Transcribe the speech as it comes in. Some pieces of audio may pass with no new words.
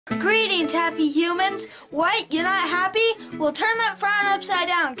Greetings, happy humans. What? You're not happy? Well, turn that frown upside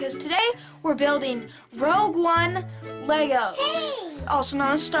down, because today we're building Rogue One Legos. Hey! Also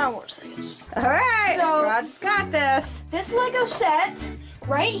known as Star Wars Legos. Alright, So, Rod's got this. This Lego set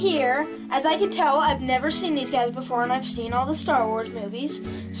right here, as I can tell, I've never seen these guys before, and I've seen all the Star Wars movies.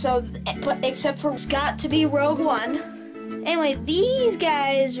 So, but except for it's got to be Rogue One. Anyway, these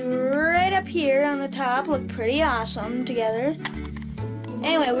guys right up here on the top look pretty awesome together.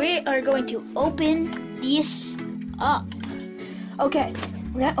 Anyway, we are going to open this up. Okay,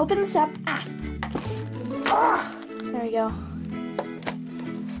 we're gonna open this up. There we go.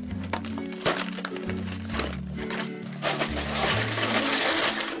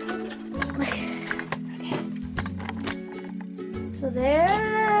 Okay. So there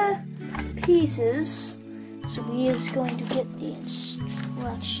are the pieces. So we is going to get the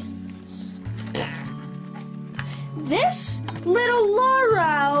instructions. This little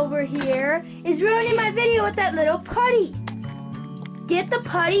Laura over here is ruining my video with that little putty. Get the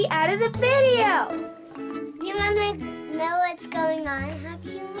putty out of the video. You want to know what's going on,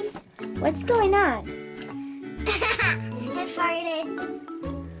 happy humans? What's going on? I farted.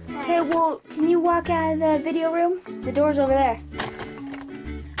 Okay, well, can you walk out of the video room? The door's over there.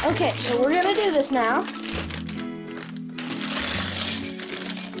 Okay, so we're gonna do this now.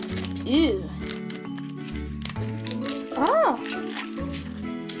 Ew. Oh.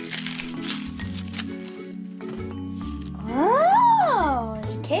 Oh,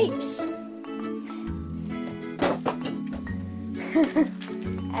 there's capes.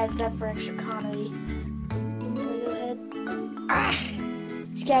 Add that for extra comedy. Go ahead.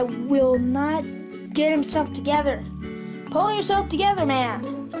 This guy will not get himself together. Pull yourself together, man.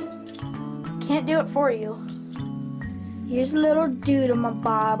 Can't do it for you. Here's a little dude on my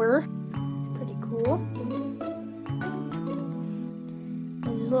bobber. Pretty cool.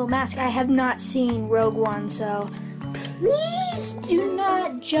 There's a little mask. I have not seen Rogue One, so please do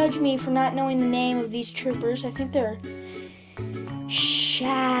not judge me for not knowing the name of these troopers. I think they're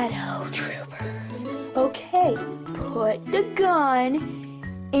Shadow Troopers. Okay, put the gun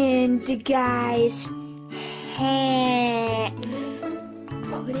in the guy's hand.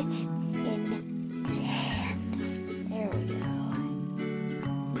 Put it in his hand. There we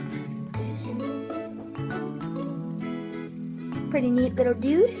go. Pretty neat little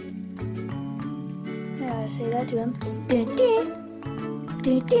dude. I gotta say that to him. Dun, dun.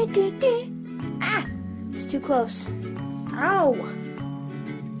 Dun, dun, dun, dun. Ah! It's too close. Ow!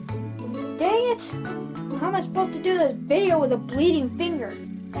 Dang it! How am I supposed to do this video with a bleeding finger?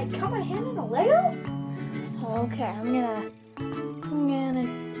 I cut my hand in a Lego? Okay, I'm gonna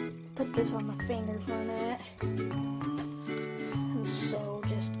put this on my finger for a minute. I'm so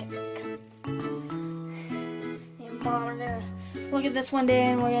just gonna. Me and Mom are gonna look at this one day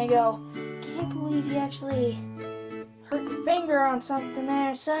and we're gonna go, can't believe you actually hurt your finger on something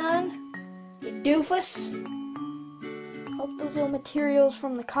there, son. You doofus. Hope those little materials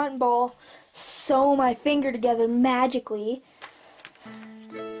from the cotton ball sew my finger together magically.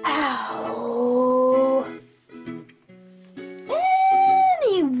 Ow.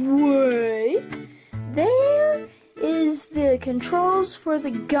 Anyway, there is the controls for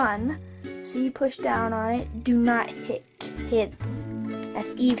the gun. So you push down on it. Do not hit. That's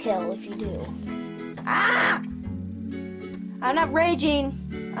evil if you do. Ah! I'm not raging.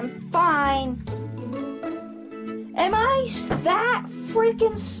 I'm fine. Am I that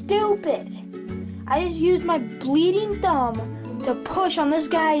freaking stupid? I just used my bleeding thumb to push on this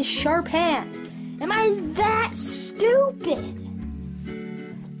guy's sharp hand. Am I that stupid?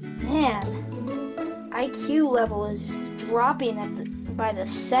 Man, IQ level is dropping by the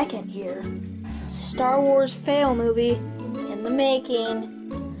second here. Star Wars fail movie in the making.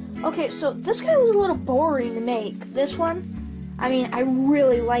 Okay, so this guy was a little boring to make. This one, I mean, I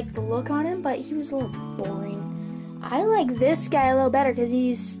really like the look on him, but he was a little boring. I like this guy a little better because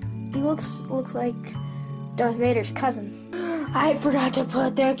he looks like Darth Vader's cousin. I forgot to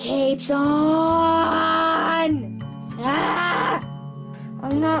put their capes on! Ah!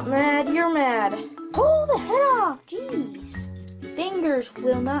 I'm not mad, you're mad. Pull the head off, jeez. Fingers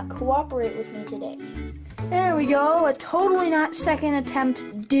will not cooperate with me today. There we go, a totally not second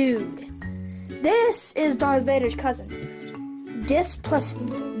attempt dude. This is Darth Vader's cousin. This plus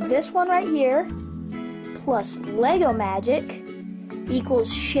this one right here, plus Lego magic,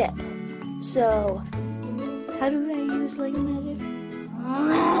 equals ship. So, how do I use Lego magic?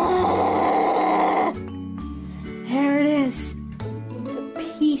 There it is.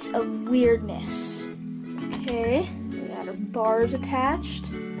 The piece of weirdness. Okay, we got our bars attached.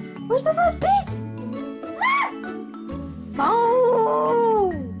 Where's the first piece? Ah!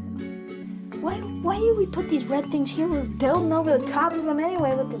 Oh! we put these red things here? We're building over the top of them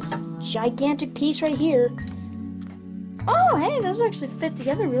anyway with this gigantic piece right here. Oh, hey, those actually fit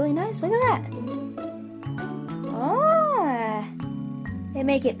together really nice. Look at that. Oh, they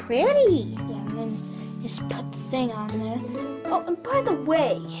make it pretty. Yeah, and then just put the thing on there. Oh, and by the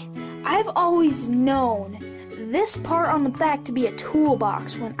way, I've always known this part on the back to be a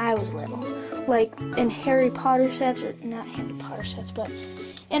toolbox when I was little. Like in Harry Potter sets, or not Harry Potter sets, but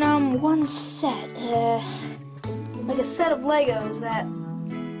in one set, like a set of Legos that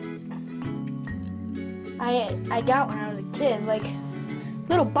I got when I was a kid, like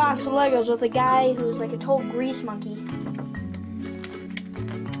little box of Legos with a guy who was like a total grease monkey.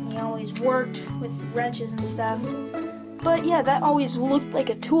 He always worked with wrenches and stuff. But yeah, that always looked like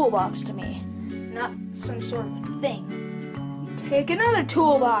a toolbox to me, not some sort of thing. Take another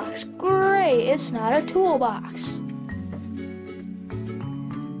toolbox. Great, it's not a toolbox.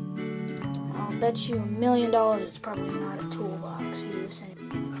 I'll bet you $1 million it's probably not a toolbox.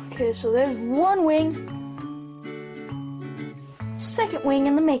 Okay, so there's one wing. Second wing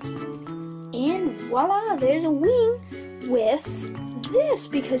in the making. And voila, there's a wing with this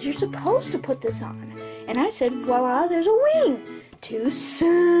because you're supposed to put this on. And I said, voila, there's a wing. Too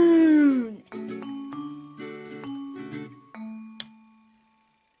soon.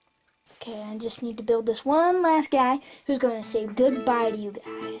 Okay, I just need to build this one last guy who's going to say goodbye to you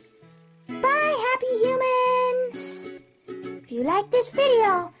guys. Bye, happy humans! If you like this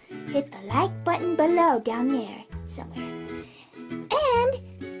video, hit the like button below down there somewhere. And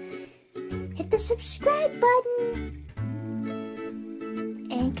hit the subscribe button.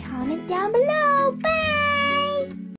 And comment down below. Bye!